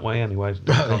felt that way anyway,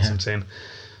 Constantine.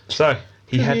 Yeah. So,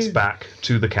 he heads back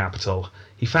to the capital.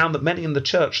 He found that many in the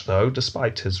church, though,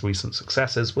 despite his recent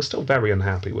successes, were still very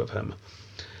unhappy with him.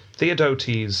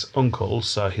 Theodotes' uncle,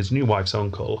 so his new wife's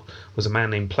uncle, was a man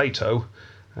named Plato,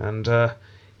 and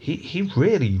he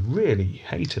really, really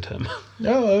hated him.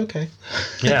 Oh, okay.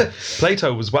 Yeah,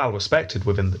 Plato was well respected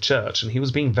within the church, and he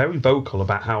was being very vocal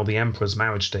about how the emperor's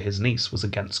marriage to his niece was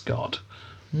against God.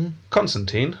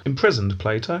 Constantine imprisoned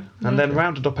Plato, and then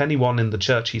rounded up anyone in the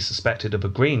church he suspected of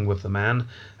agreeing with the man,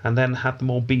 and then had them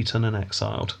all beaten and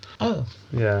exiled. Oh.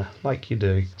 Yeah, like you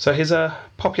do. So his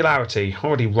popularity,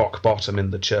 already rock bottom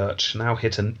in the church, now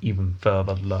hit an even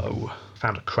further low.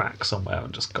 Found a crack somewhere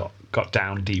and just got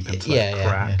down deep into that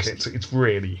crack. Yes. It's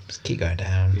really... Just keep going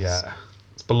down. Yeah.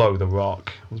 It's below the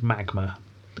rock. It was magma.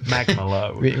 Magma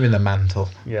low. You're in the mantle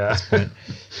Yeah. at this point.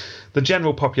 The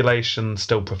general population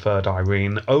still preferred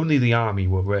Irene. Only the army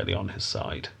were really on his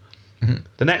side. Mm-hmm.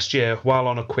 The next year, while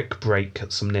on a quick break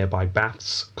at some nearby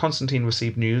baths, Constantine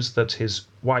received news that his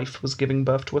wife was giving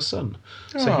birth to a son.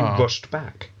 So he rushed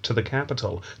back to the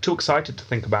capital, too excited to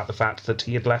think about the fact that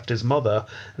he had left his mother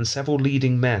and several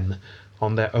leading men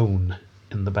on their own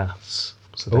in the baths.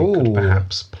 So they could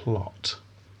perhaps plot.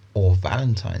 Or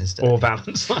Valentine's Day. Or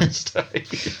Valentine's Day.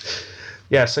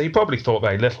 Yeah, so he probably thought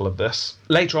very little of this.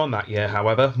 Later on that year,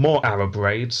 however, more Arab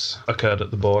raids occurred at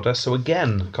the border, so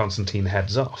again Constantine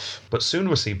heads off, but soon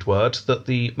received word that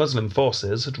the Muslim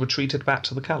forces had retreated back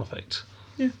to the Caliphate.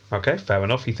 Yeah. Okay, fair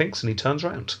enough, he thinks, and he turns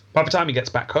round. By the time he gets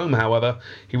back home, however,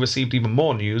 he received even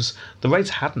more news. The raids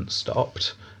hadn't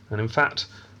stopped, and in fact,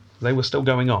 they were still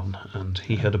going on, and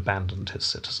he had abandoned his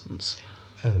citizens.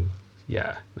 Oh.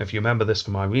 Yeah, if you remember this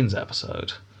from Irene's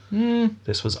episode,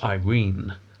 this was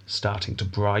Irene starting to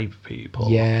bribe people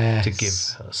to give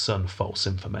her son false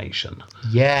information.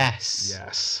 Yes.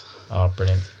 Yes. Oh,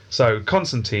 brilliant. So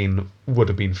Constantine would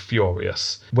have been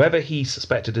furious. Whether he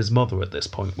suspected his mother at this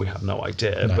point, we have no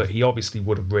idea, but he obviously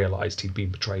would have realised he'd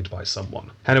been betrayed by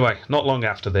someone. Anyway, not long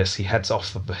after this, he heads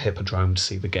off of the Hippodrome to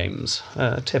see the games.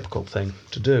 A typical thing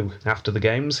to do. After the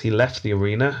games, he left the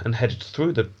arena and headed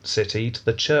through the city to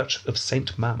the Church of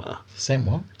St. Mama. Saint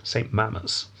what? St.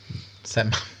 Mama's.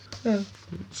 Saint Mama.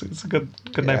 It's a good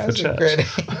name for a church.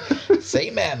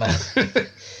 Saint Mama.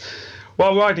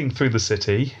 While riding through the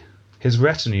city, his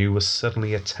retinue was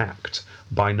suddenly attacked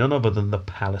by none other than the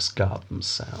palace guard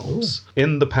themselves. Ooh.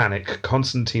 In the panic,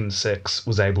 Constantine VI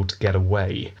was able to get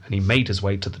away, and he made his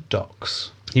way to the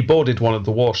docks. He boarded one of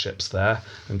the warships there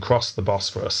and crossed the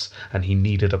Bosphorus, and he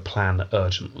needed a plan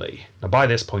urgently. Now, by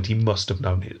this point, he must have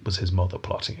known it was his mother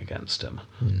plotting against him.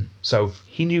 So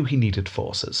he knew he needed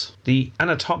forces. The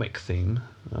anatomic theme,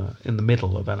 in the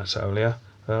middle of Anatolia,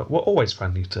 were always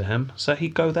friendly to him, so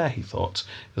he'd go there, he thought.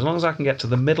 As long as I can get to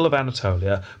the middle of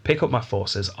Anatolia, pick up my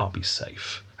forces, I'll be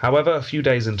safe. However, a few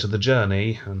days into the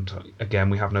journey, and again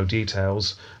we have no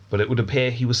details, but it would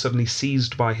appear he was suddenly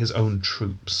seized by his own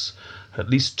troops. At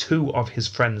least 2 of his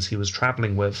friends he was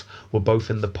travelling with were both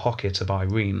in the pocket of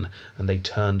Irene, and they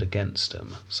turned against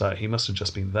him. So he must have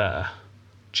just been there,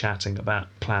 chatting about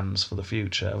plans for the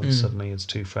future, and suddenly his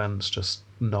 2 friends just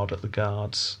nod at the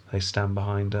guards. They stand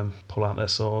behind him, pull out their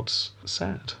swords.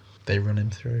 Sad. They run him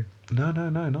through. No,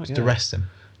 not yet. Just arrest him.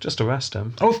 Just arrest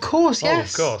him. Oh, of course,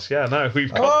 yes. Oh, of course, yeah. No,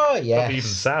 we've got even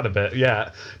sad a bit,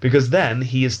 yeah. Because then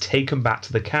he is taken back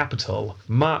to the capital,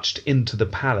 marched into the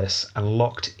palace, and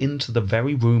locked into the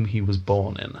very room he was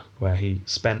born in, where he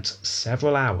spent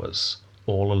several hours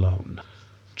all alone,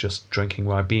 just drinking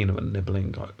Ribena and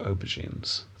nibbling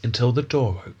aubergines, until the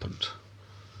door opened.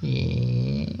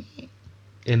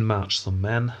 In marched some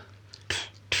men.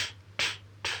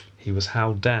 He was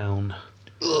held down,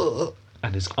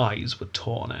 and his eyes were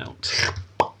torn out.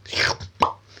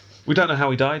 We don't know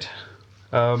how he died.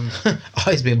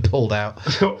 Eyes being pulled out.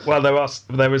 Well,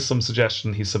 there is some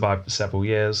suggestion he survived for several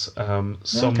years.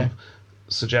 Some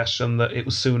suggestion that it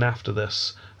was soon after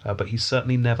this, but he's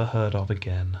certainly never heard of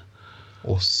again.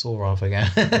 Or saw of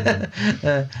again.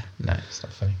 No, it's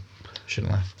not funny.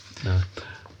 Shouldn't laugh. No.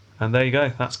 And there you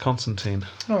go. That's Constantine.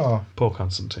 Oh, Poor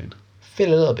Constantine.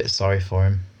 feel a little bit sorry for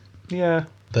him, Yeah.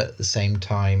 but at the same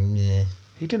time, yeah.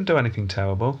 He didn't do anything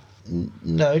terrible.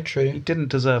 No, He true. didn't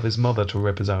deserve his mother to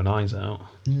rip his own eyes out.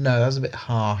 No, that was a bit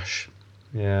harsh.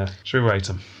 Yeah. Should we rate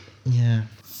him? Yeah.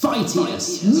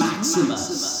 Phytius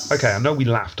Maximus. Okay, I know we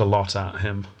laughed a lot at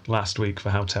him last week for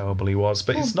how terrible he was,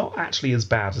 but it's not actually as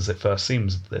bad as it first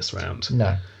seems this round.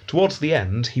 No. Towards the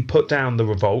end, he put down the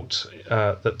revolt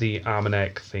that the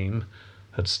Armeniac theme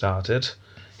had started.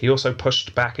 He also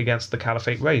pushed back against the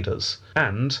Caliphate raiders,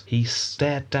 and he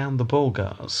stared down the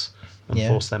Bulgars and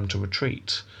forced them to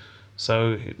retreat.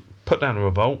 So he put down a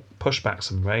revolt, pushed back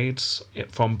some raids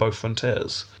from both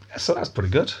frontiers. So that's pretty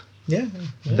good. Yeah.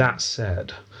 That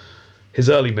said, his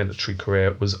early military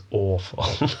career was awful.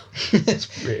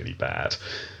 It's really bad.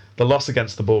 The loss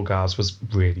against the Bulgars was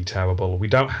really terrible. We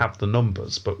don't have the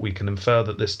numbers, but we can infer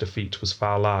that this defeat was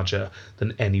far larger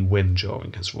than any win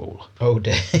during his rule. Oh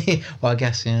dear. Well, I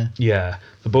guess, yeah. Yeah,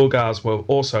 the Bulgars were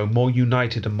also more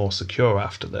united and more secure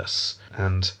after this.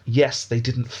 And yes, they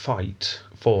didn't fight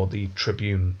for the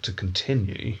tribune to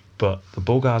continue, but the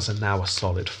Bulgars are now a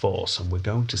solid force, and we're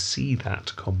going to see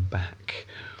that come back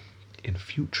in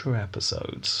future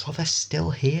episodes. Oh, they're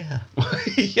still here.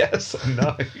 Yes, I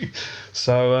know.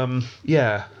 So,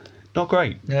 yeah, not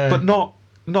great, Yeah. but not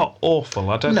awful.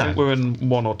 I don't No. think we're in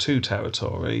 1 or 2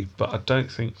 territory, but I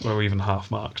don't think we're even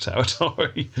half-mark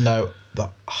territory. No, the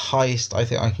highest I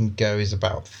think I can go is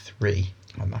about 3,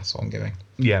 and that's what I'm going.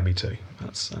 Yeah, me too.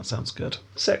 That sounds good.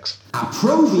 6.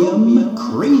 Approbium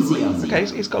Crazium. Okay,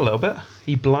 he's got a little bit.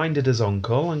 He blinded his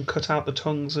uncle and cut out the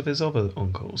tongues of his other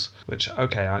uncles. Which,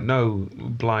 okay, I know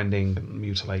blinding and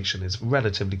mutilation is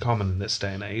relatively common in this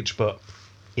day and age, but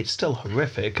it's still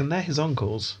horrific, and they're his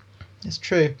uncles. It's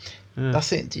true. Yeah.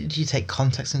 That's it. Did you take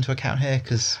context into account here?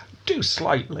 Because Do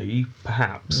slightly,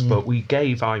 perhaps, but we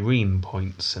gave Irene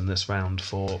points in this round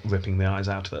for ripping the eyes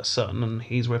out of her son, and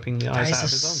he's ripping the that eyes is out a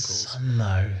of his uncles. son,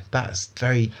 though. That's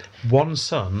very. 1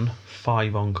 son,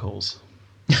 5 uncles.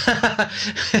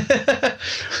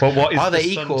 Well, what is Are the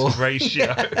they son equal? to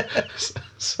ratio?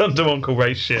 Son to uncle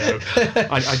ratio?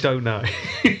 I don't know.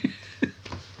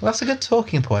 Well, that's a good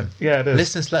talking point. Yeah, it is.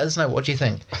 Listeners, let us know. What do you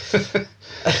think?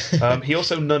 He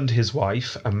also nunned his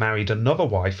wife and married another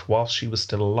wife while she was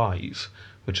still alive,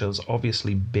 which was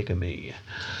obviously bigamy.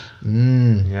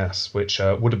 Yes, which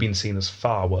would have been seen as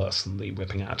far worse than the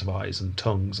ripping out of eyes and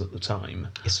tongues at the time.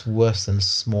 It's worse than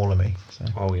smaller. So.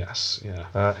 Oh, yes, yeah.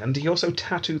 And he also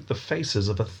tattooed the faces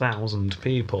of 1,000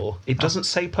 people. It doesn't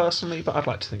say personally, but I'd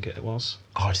like to think it was.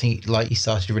 Oh, I think he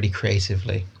started really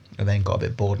creatively and then got a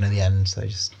bit bored in the end, so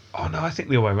just. Oh, no, I think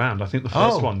the other way around. I think the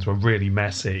first ones were really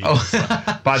messy.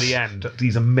 Oh. By the end,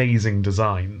 these amazing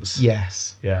designs.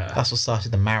 Yes. Yeah. That's what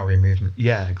started the Maori movement.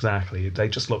 Yeah, exactly. They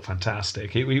just look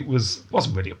fantastic. It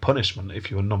wasn't really a punishment if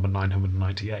you were number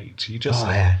 998. You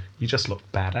just look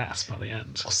badass by the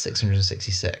end. Or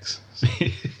 666.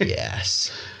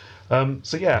 Yes. So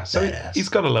Badass. he's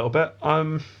got a little bit.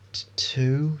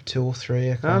 2 or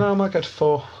 3. I might go to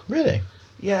 4. Really?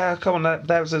 Yeah, come on.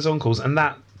 There's his uncles, and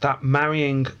that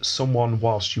marrying someone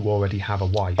whilst you already have a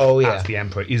wife as the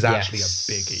emperor is actually a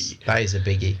biggie. That is a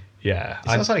biggie. Yeah,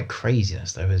 It's not like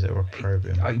craziness though, is it? Or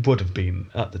opprobrium? I would have been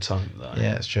at the time though.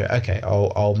 Yeah, that's true. Okay,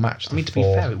 I'll match the 4. To be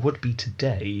fair, it would be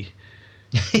today.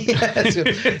 Yeah, that's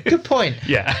good point.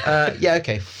 Yeah. Yeah,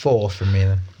 okay, 4 from me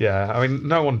then. Yeah, I mean,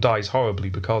 no one dies horribly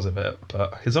because of it,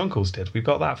 but his uncles did. We've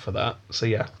got that for that. So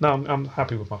yeah, no, I'm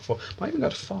happy with my 4. Might even go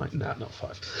to 5. No, not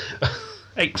 5.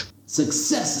 8.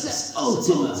 Successus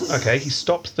Ultimus. Okay, he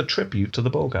stopped the tribute to the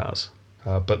Bulgars,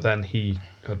 but then he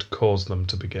had caused them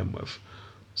to begin with.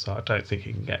 So I don't think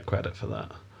he can get credit for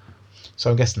that. So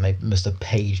I'm guessing they must have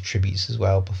paid tributes as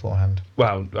well beforehand.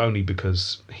 Well, only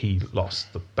because he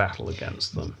lost the battle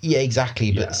against them. Yeah,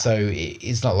 exactly. But Yeah. so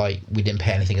it's not like we didn't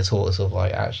pay anything at all. It's sort of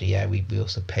like, actually, yeah, we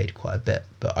also paid quite a bit.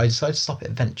 But I decided to stop it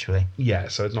eventually. Yeah,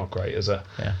 so it's not great, is it?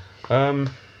 Yeah.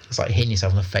 It's like hitting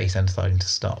yourself in the face and deciding to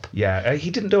stop. Yeah, he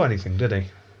didn't do anything, did he?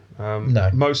 No.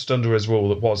 Most under his rule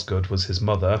that was good was his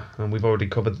mother, and we've already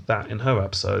covered that in her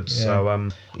episode. Yeah. So,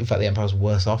 In fact, the Empire's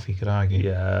worse off, you could argue.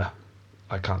 yeah,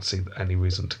 I can't see any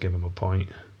reason to give him a point.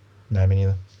 No, me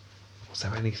neither. Was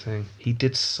there anything? He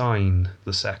did sign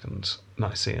the Second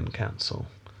Nicene Council,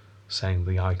 saying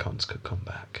the icons could come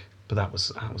back, but that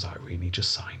was Irene. He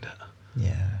just signed it.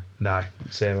 Yeah. No,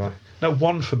 0. No,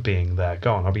 1 for being there.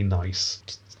 Go on, I'll be nice.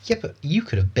 Yeah, but you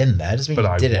could have been there. Doesn't mean But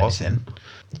you I did wasn't. anything.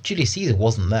 Julius Caesar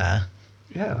wasn't there.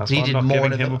 Yeah, that's He why I'm did not more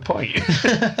giving than him a point.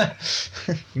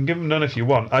 You can give him none if you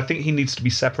want. I think he needs to be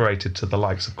separated to the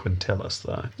likes of Quintillus,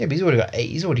 though. Yeah, but he's already got 8.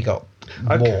 He's already got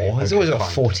more. Okay, He's always got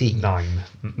fine. 14. 9.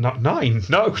 Not 9.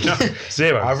 No.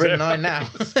 0. I've written 0. 9 now.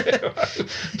 0.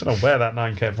 Don't know where that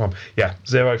 9 came from. Yeah,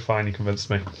 0. Fine, you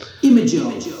convinced me. Imago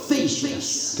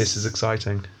Facius. This is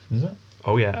exciting. Is it?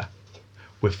 Oh, yeah.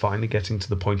 We're finally getting to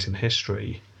the point in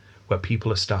history where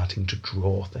people are starting to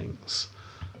draw things.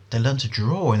 They learn to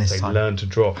draw in this They time. learn to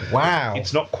draw. Wow.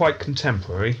 It's not quite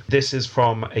contemporary. This is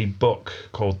from a book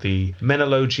called The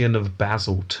Menologion of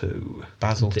Basil II.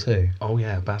 Basil too. Oh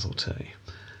yeah, Basil II.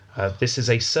 This is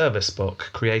a service book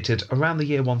created around the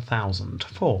year 1000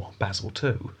 for Basil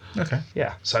II. Okay.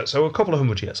 Yeah, so a couple of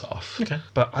 100 years off. Okay.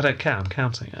 But I don't care, I'm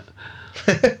counting it.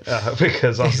 Because This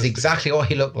is honestly, exactly what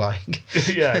he looked like.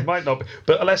 yeah, it might not be.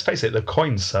 But let's face it, the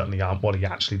coins certainly aren't what he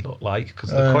actually looked like, because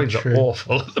the coins true. are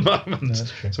awful at the moment.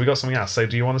 that's true. So we got something else. So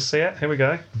do you want to see it? Here we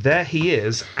go. There he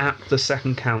is at the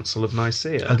Second Council of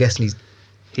Nicaea. I'm guessing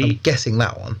I'm guessing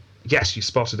that one. Yes, you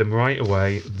spotted him right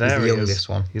away. There the he is. youngest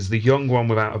one. He's the young one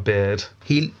without a beard.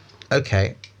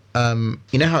 Okay.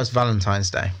 You know how it's Valentine's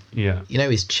Day? Yeah, You know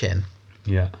his chin?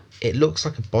 yeah. It looks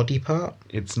like a body part.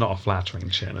 It's not a flattering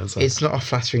chin, is it? It's not a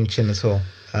flattering chin at all.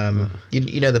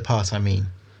 You know the part I mean.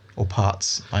 Or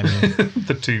parts, I mean.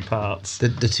 the two parts. the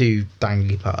two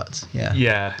dangly parts. Yeah.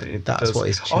 Yeah, That's what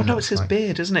his chin Oh no, looks it's his like.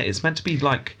 beard, isn't it? It's meant to be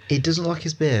like It doesn't look like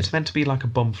his beard. it's meant to be like a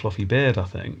bum fluffy beard, I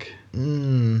think.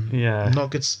 Yeah.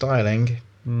 Not good styling.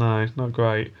 No, not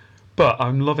great. But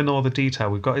I'm loving all the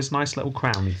detail. We've got his nice little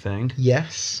crowny thing.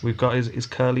 Yes. We've got his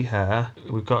curly hair.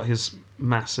 We've got his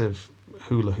massive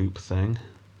hula hoop thing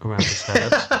around his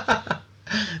head.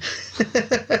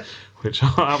 Which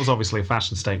that was obviously a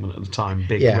fashion statement at the time.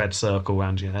 Big Yeah. red circle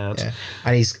around your head. Yeah.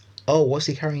 And he's what's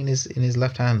he carrying in his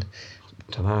left hand?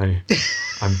 Don't know.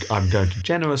 I'm going to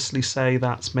generously say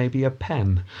that's maybe a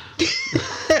pen.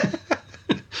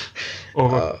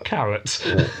 Or a carrot.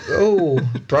 Oh,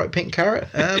 bright pink carrot.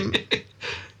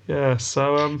 Yeah,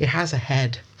 so It has a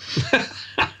head.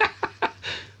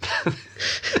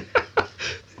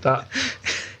 that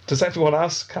does everyone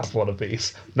else have one of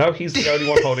these? No, he's the only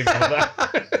one holding one of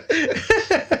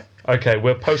that. Okay,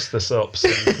 we'll post this up so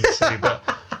you can see, but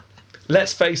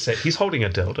let's face it, he's holding a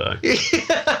dildo.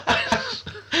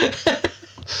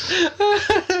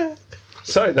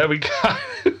 So there we go.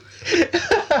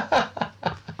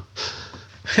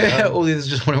 All these are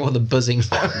just wondering what the buzzing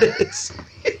sound is.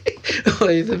 Or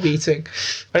the meeting.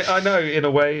 I know, in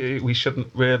a way, we shouldn't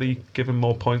really give him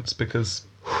more points because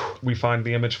we find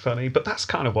the image funny, but that's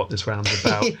kind of what this round's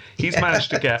about. He's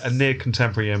managed to get a near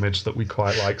contemporary image that we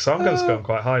quite like, so I'm going to score him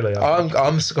quite highly.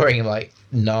 I'm scoring him like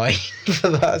 9 for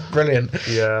that. That's brilliant.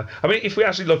 Yeah, I mean, if we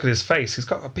actually look at his face, he's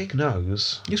got a big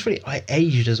nose, He's really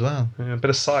aged as well. a bit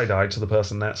of side eye to the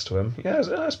person next to him. Yeah,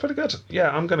 it's pretty good. Yeah,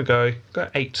 I'm going to go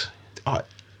 8.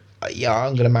 Yeah,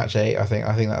 I'm going to match 8. I think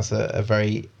that's a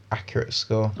very accurate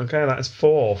score. Okay, that is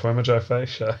 4 for Imogen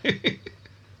Facia.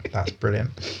 That's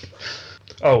brilliant.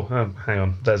 Oh, hang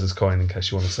on. There's his coin in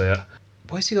case you want to see it.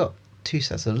 Why's he got 2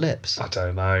 sets of lips? I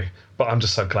don't know, but I'm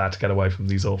just so glad to get away from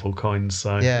these awful coins.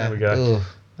 So Yeah. there we go. Ugh.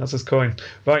 That's his coin.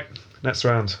 Right, next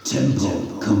round.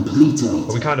 Tempo completed.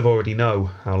 Well, we kind of already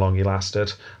know how long he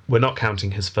lasted. We're not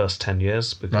counting his first 10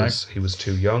 years because he was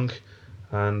too young.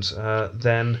 And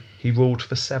then he ruled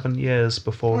for 7 years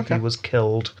before he was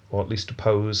killed, or at least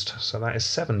deposed. So that is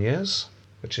 7 years,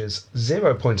 which is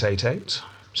 0.88,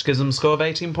 which gives him a score of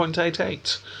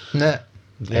 18.88. No.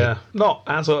 Yeah, not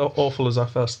as awful as I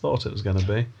first thought it was going to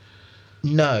be.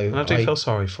 No. And I do feel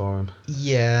sorry for him.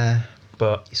 Yeah.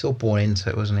 But He's all born into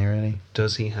it, wasn't he, really?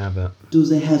 does he have it? Do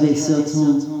they have a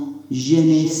certain je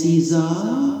ne sais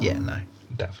quoi? Yeah, no.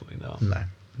 Definitely not. No.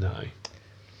 No.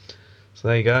 So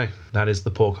there you go. That is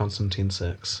the poor Constantine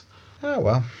 6. Oh,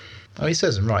 well. Oh, he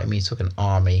says I'm right. I mean, he took an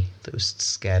army that was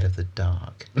scared of the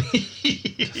dark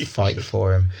to fight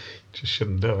for him Just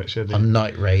shouldn't do it, should he? on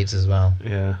night raids as well.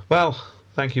 Yeah. Well,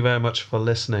 thank you very much for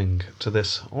listening to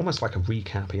this almost like a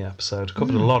recappy episode.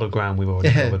 Covered a lot of ground we've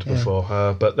already covered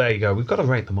before. But there you go. We've got to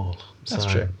rate them all. That's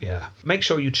true. Yeah. Make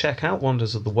sure you check out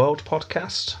Wonders of the World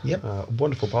podcast. Yep.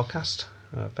 Wonderful podcast.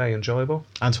 Very enjoyable.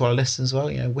 And to our listeners as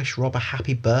well, wish Rob a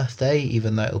happy birthday,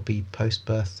 even though it'll be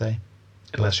post-birthday.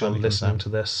 Unless you're By the time it comes listening out. to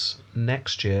this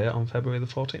next year on February the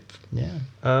 14th. Yeah.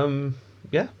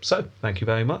 Yeah. So thank you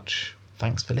very much.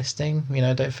 Thanks for listening.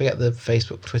 Don't forget the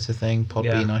Facebook, Twitter thing,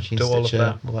 Podbean, iTunes, do all of Stitcher,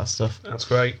 that. all that stuff. That's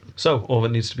great. So all that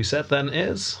needs to be said then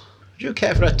is Do you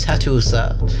care for a tattoo,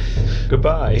 sir?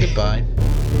 goodbye. Goodbye.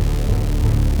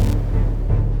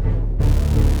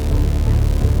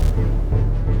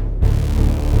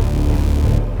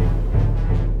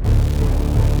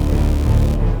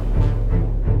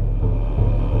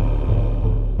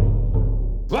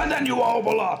 Right then, you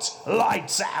oval lot,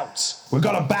 lights out. We've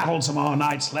got a battle tomorrow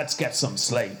night. Let's get some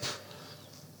sleep.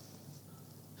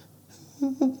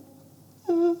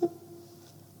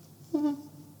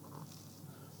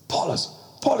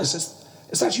 Paulus,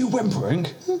 is that you whimpering?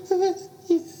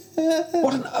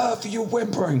 What on earth are you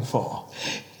whimpering for?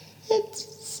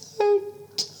 It's so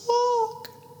dark.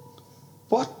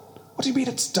 What? What do you mean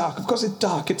it's dark? Of course it's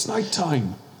dark. It's night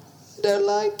time. I don't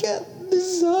like it. The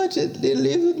sergeant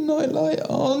leave the nightlight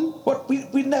on. What?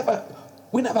 We never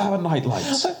have a night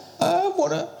light. I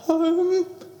want a home.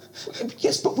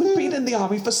 Yes, but we've been in the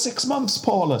army for 6 months,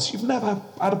 Paulus. You've never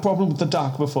had a problem with the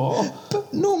dark before.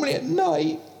 But normally at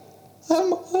night, I have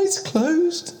my eyes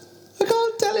closed. I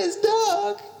can't tell it's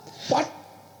dark. What?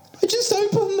 I just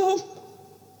open them.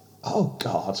 Oh,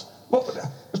 God. Well,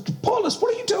 Paulus,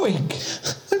 what are you doing?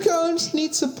 I just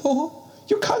need support.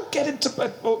 You can't get into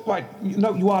bed. Oh, right,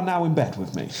 no, you are now in bed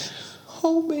with me.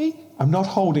 Hold me. I'm not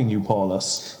holding you,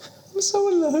 Paulus. I'm so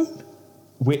alone.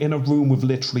 We're in a room with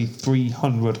literally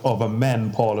 300 other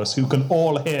men, Paulus, who can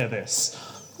all hear this.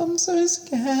 I'm so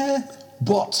scared.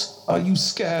 What are you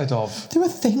scared of? There are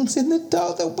things in the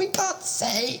dark that we can't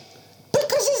see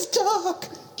because it's dark.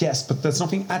 Yes, but there's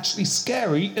nothing actually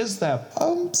scary, is there?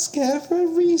 I'm scared for a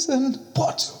reason.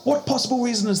 What? What possible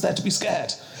reason is there to be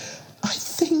scared? I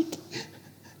think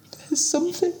there's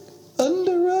something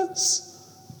under us.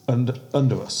 Under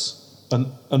us?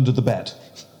 Under the bed?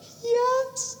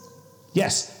 Yes.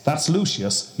 Yes, that's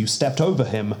Lucius. You stepped over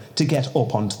him to get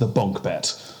up onto the bunk bed.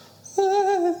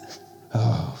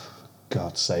 Oh, for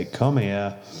God's sake, come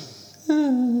here.